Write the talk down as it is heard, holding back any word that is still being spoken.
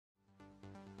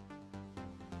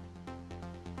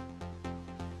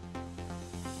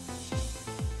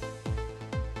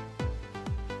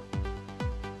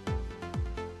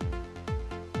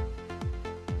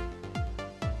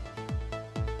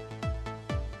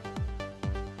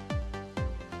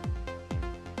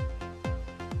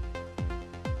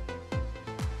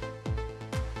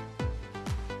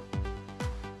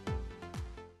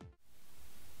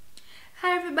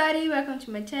everybody, welcome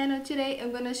to my channel. Today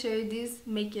I'm gonna show you this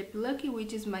makeup look,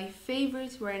 which is my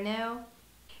favorite right now.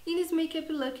 In this makeup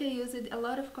look I used a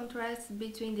lot of contrast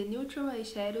between the neutral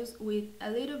eyeshadows with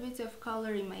a little bit of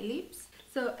color in my lips.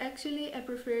 So actually I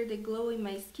prefer the glow in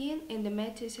my skin and the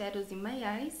matte shadows in my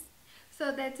eyes.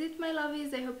 So that's it, my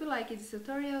lovies. I hope you like these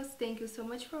tutorials. Thank you so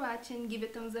much for watching. Give a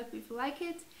thumbs up if you like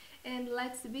it, and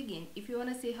let's begin. If you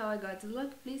wanna see how I got this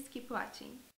look, please keep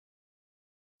watching.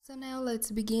 So now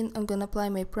let's begin. I'm gonna apply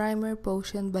my primer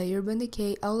Potion by Urban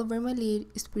Decay all over my lid,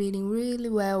 spreading really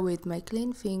well with my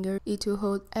clean finger. It will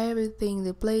hold everything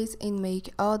in place and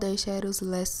make all the eyeshadows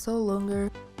last so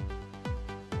longer.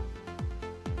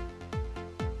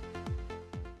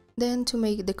 Then to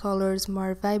make the colors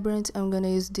more vibrant, I'm gonna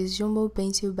use this jumbo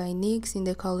pencil by NYX in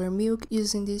the color Milk.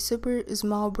 Using this super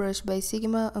small brush by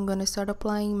Sigma, I'm gonna start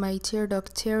applying my tear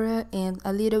duct area and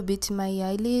a little bit to my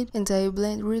eyelid, and I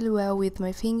blend really well with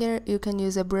my finger. You can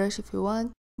use a brush if you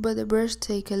want, but the brush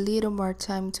takes a little more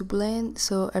time to blend,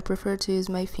 so I prefer to use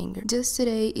my finger. Just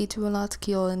today, it will not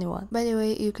kill anyone. By the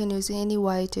way, you can use any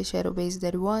white eyeshadow base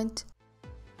that you want.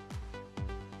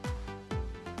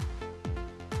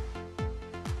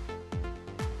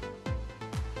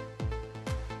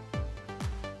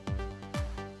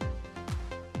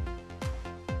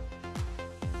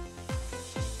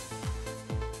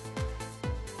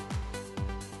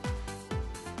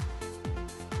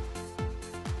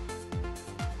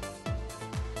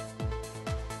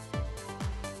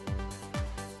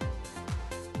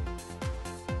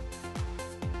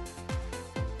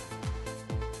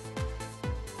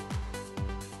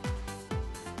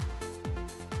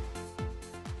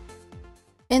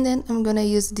 And then I'm gonna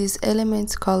use this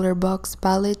Elements Color Box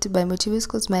palette by Motivos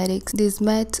Cosmetics. This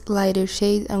matte lighter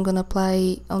shade I'm gonna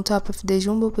apply on top of the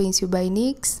Jumbo Pencil by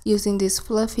NYX. Using this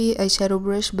fluffy eyeshadow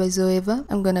brush by Zoeva,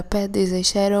 I'm gonna pat this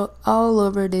eyeshadow all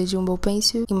over the Jumbo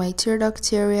Pencil, in my tear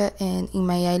duct area and in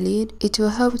my eyelid. It will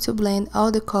help to blend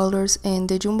all the colors, and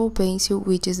the Jumbo Pencil,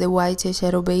 which is the white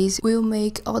eyeshadow base, will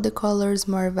make all the colors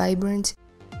more vibrant.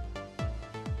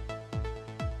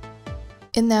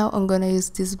 And now I'm gonna use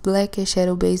this black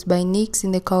eyeshadow base by NYX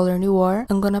in the color Noir.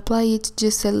 I'm gonna apply it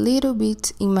just a little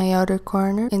bit in my outer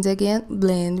corner and again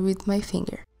blend with my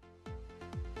finger.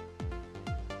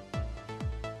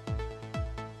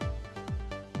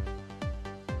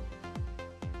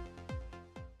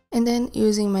 And then,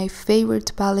 using my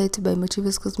favorite palette by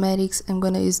Motivos Cosmetics, I'm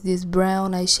gonna use this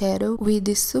brown eyeshadow. With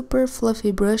this super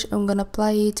fluffy brush, I'm gonna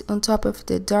apply it on top of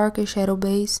the dark eyeshadow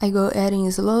base. I go adding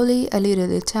slowly, a little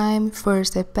at a time.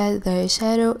 First I pat the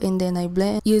eyeshadow and then I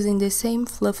blend, using the same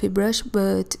fluffy brush,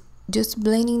 but just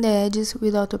blending the edges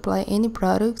without applying any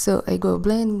product. So I go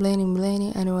blending.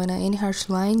 I don't want any harsh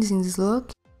lines in this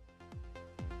look.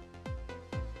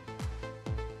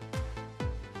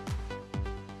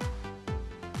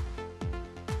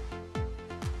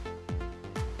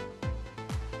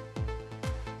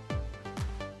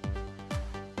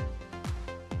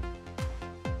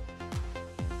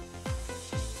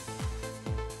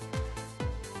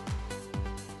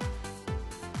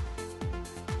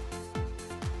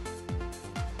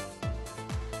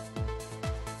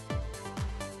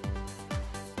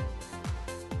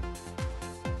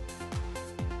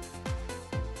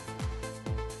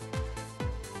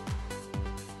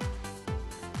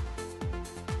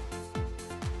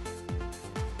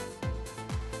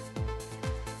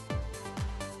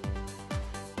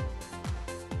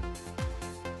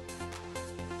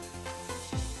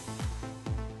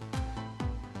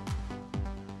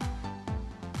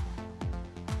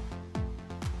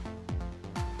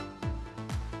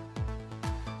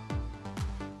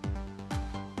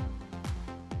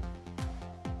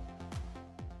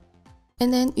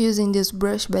 And then, using this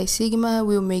brush by Sigma,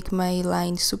 will make my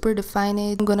line super defined.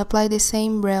 I'm gonna apply the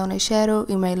same brown eyeshadow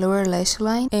in my lower lash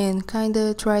line and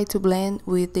kinda try to blend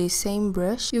with the same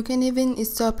brush. You can even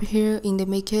stop here in the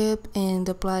makeup and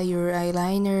apply your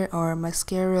eyeliner or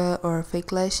mascara or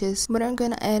fake lashes, but I'm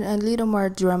gonna add a little more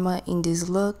drama in this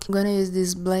look. I'm gonna use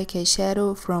this black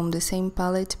eyeshadow from the same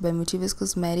palette by Motivos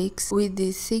Cosmetics. With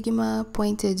this Sigma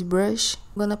pointed brush,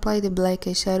 I'm gonna apply the black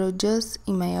eyeshadow just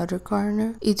in my outer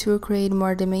corner. It will create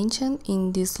more dimension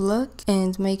in this look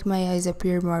and make my eyes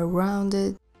appear more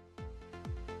rounded.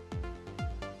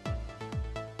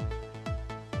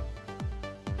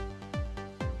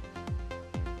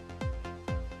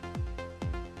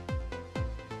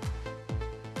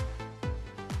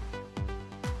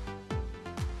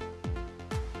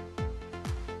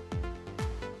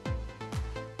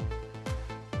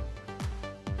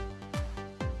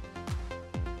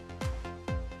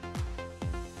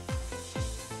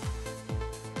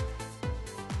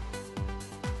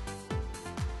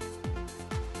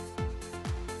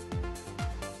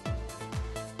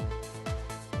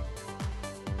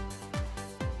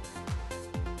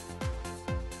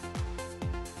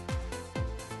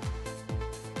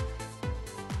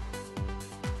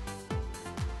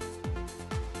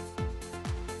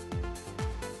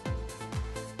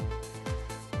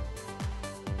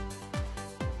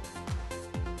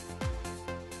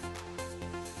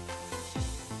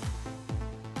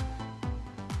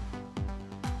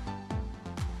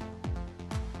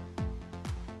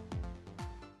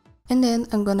 And then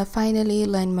I'm gonna finally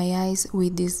line my eyes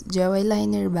with this gel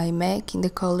eyeliner by MAC in the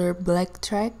color Black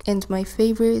Track, and my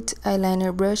favorite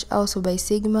eyeliner brush also by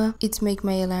Sigma. It makes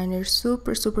my eyeliner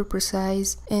super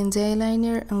precise, and the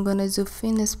eyeliner I'm gonna do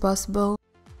thin as possible.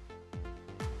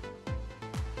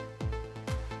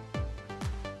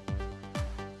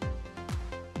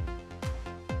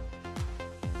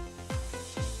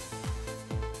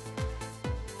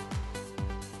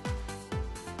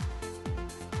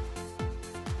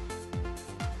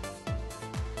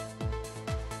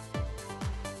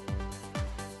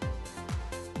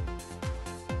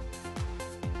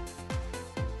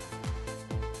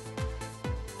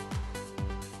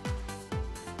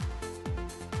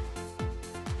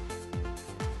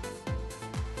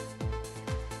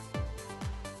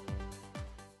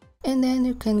 And then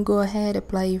you can go ahead,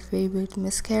 apply your favorite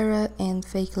mascara and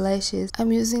fake lashes.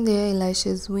 I'm using the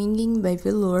eyelashes Winging by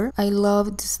Velour. I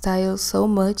love the style so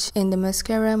much, and the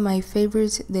mascara, my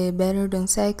favorite, the Better Than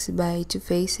Sex by Too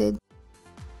Faced.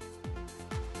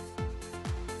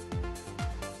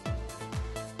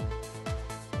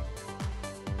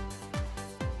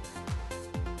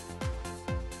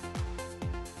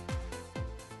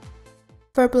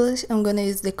 For blush, I'm gonna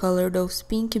use the color Dolce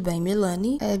Pink by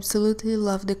Milani. I absolutely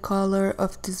love the color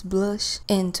of this blush.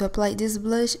 And to apply this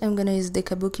blush, I'm gonna use the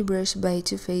Kabuki brush by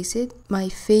Too Faced. My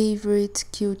favorite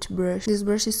cute brush. This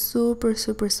brush is super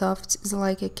soft. It's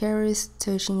like a caress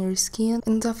touching your skin.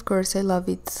 And of course, I love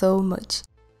it so much.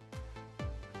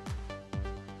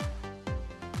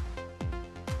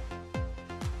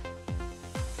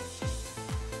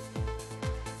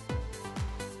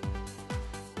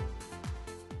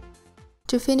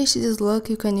 To finish this look,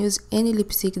 you can use any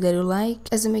lipstick that you like.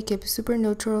 As the makeup is super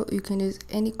neutral, you can use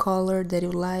any color that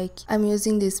you like. I'm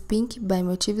using this pink by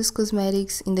Motivos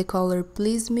Cosmetics in the color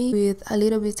Please Me with a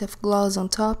little bit of gloss on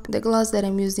top. The gloss that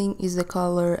I'm using is the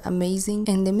color Amazing,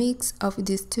 and the mix of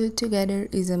these two together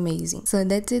is amazing. So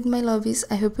that's it, my lovies.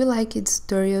 I hope you liked this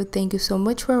tutorial. Thank you so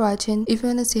much for watching. If you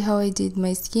wanna see how I did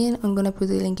my skin, I'm gonna put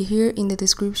the link here in the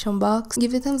description box.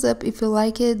 Give it a thumbs up if you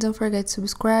like it. Don't forget to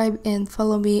subscribe and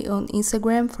follow me on Instagram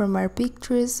for more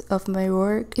pictures of my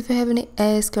work. If you have any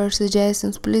asks or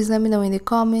suggestions, please let me know in the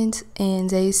comments,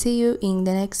 and I will see you in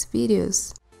the next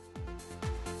videos.